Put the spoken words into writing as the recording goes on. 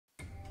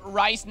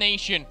Rise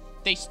Nation,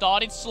 they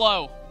started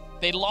slow.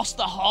 They lost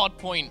the hard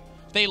point.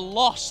 They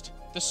lost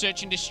the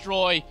search and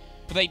destroy,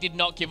 but they did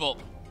not give up.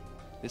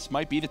 This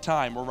might be the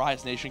time where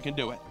Rise Nation can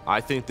do it.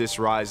 I think this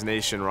Rise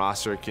Nation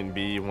roster can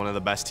be one of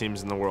the best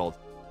teams in the world.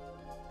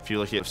 If you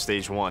look at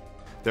Stage 1,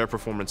 their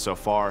performance so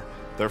far,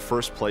 they're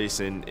first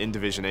place in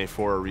Division A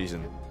for a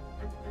reason.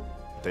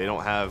 They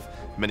don't have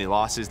many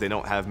losses, they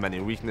don't have many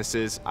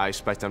weaknesses. I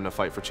expect them to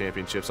fight for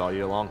championships all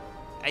year long.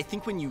 I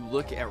think when you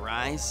look at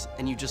Rise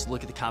and you just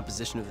look at the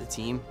composition of the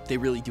team, they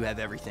really do have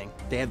everything.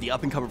 They have the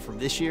up-and-comer from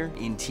this year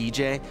in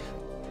TJ,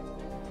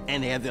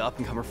 and they have the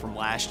up-and-comer from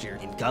last year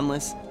in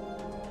Gunless.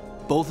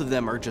 Both of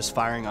them are just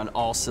firing on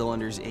all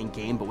cylinders in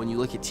game, but when you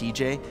look at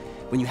TJ,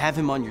 when you have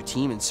him on your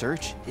team in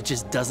Search, it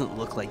just doesn't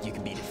look like you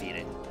can be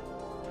defeated.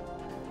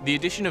 The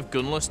addition of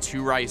Gunless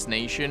to Rise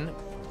Nation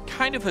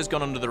kind of has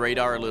gone under the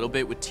radar a little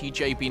bit, with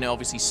TJ being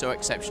obviously so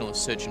exceptional at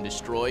Search and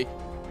Destroy,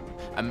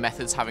 and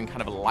Methods having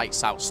kind of a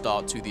lights out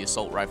start to the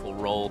assault rifle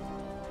role.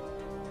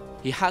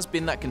 He has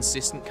been that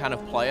consistent kind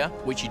of player,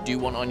 which you do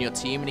want on your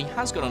team, and he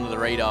has gone under the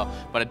radar,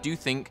 but I do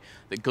think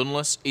that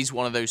Gunless is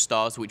one of those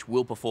stars which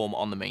will perform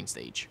on the main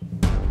stage.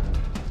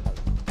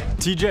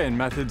 TJ and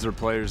Methods are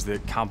players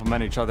that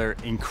complement each other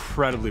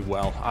incredibly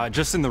well.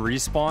 Just in the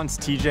respawns,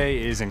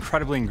 TJ is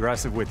incredibly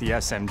aggressive with the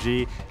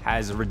SMG,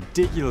 has a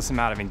ridiculous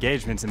amount of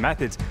engagements, and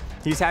Methods,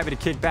 he's happy to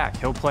kick back.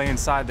 He'll play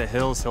inside the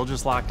hills, he'll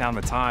just lock down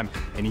the time,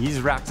 and he's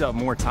racked up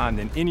more time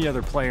than any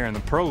other player in the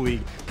Pro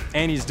League,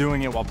 and he's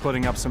doing it while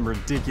putting up some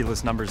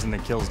ridiculous numbers in the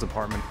kills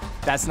department.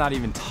 That's not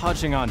even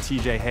touching on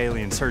TJ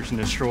Haley in Search and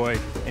Destroy,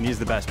 and he's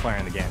the best player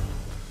in the game.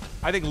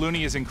 I think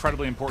Looney is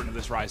incredibly important to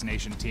this Rise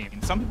Nation team.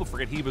 Some people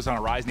forget he was on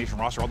a Rise Nation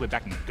roster all the way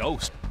back in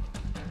Ghost.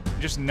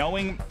 Just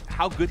knowing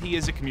how good he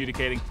is at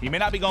communicating, he may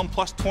not be going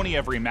plus 20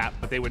 every map,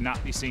 but they would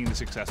not be seeing the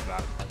success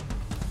without it.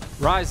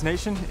 Rise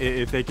Nation,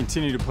 if they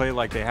continue to play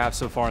like they have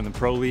so far in the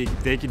Pro League,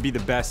 they could be the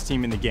best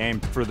team in the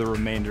game for the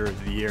remainder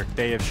of the year.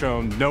 They have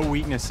shown no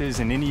weaknesses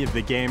in any of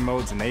the game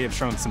modes, and they have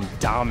shown some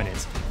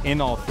dominance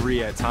in all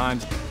three at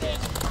times.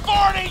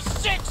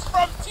 46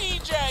 from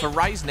TJ! For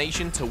Rise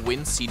Nation to win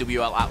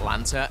CWL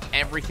Atlanta,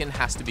 everything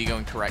has to be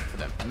going correct for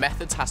them.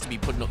 Methods has to be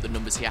putting up the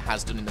numbers he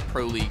has done in the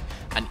Pro League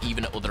and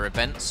even at other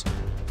events.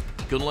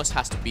 Gunless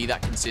has to be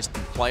that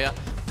consistent player.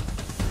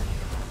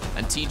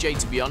 And TJ,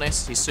 to be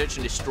honest, his Search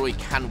and Destroy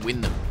can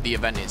win them, the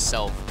event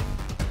itself.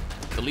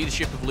 The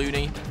leadership of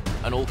Looney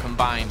and all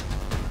combined,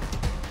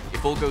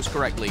 if all goes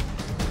correctly,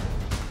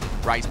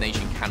 Rise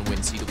Nation can win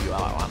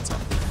CWL Atlanta.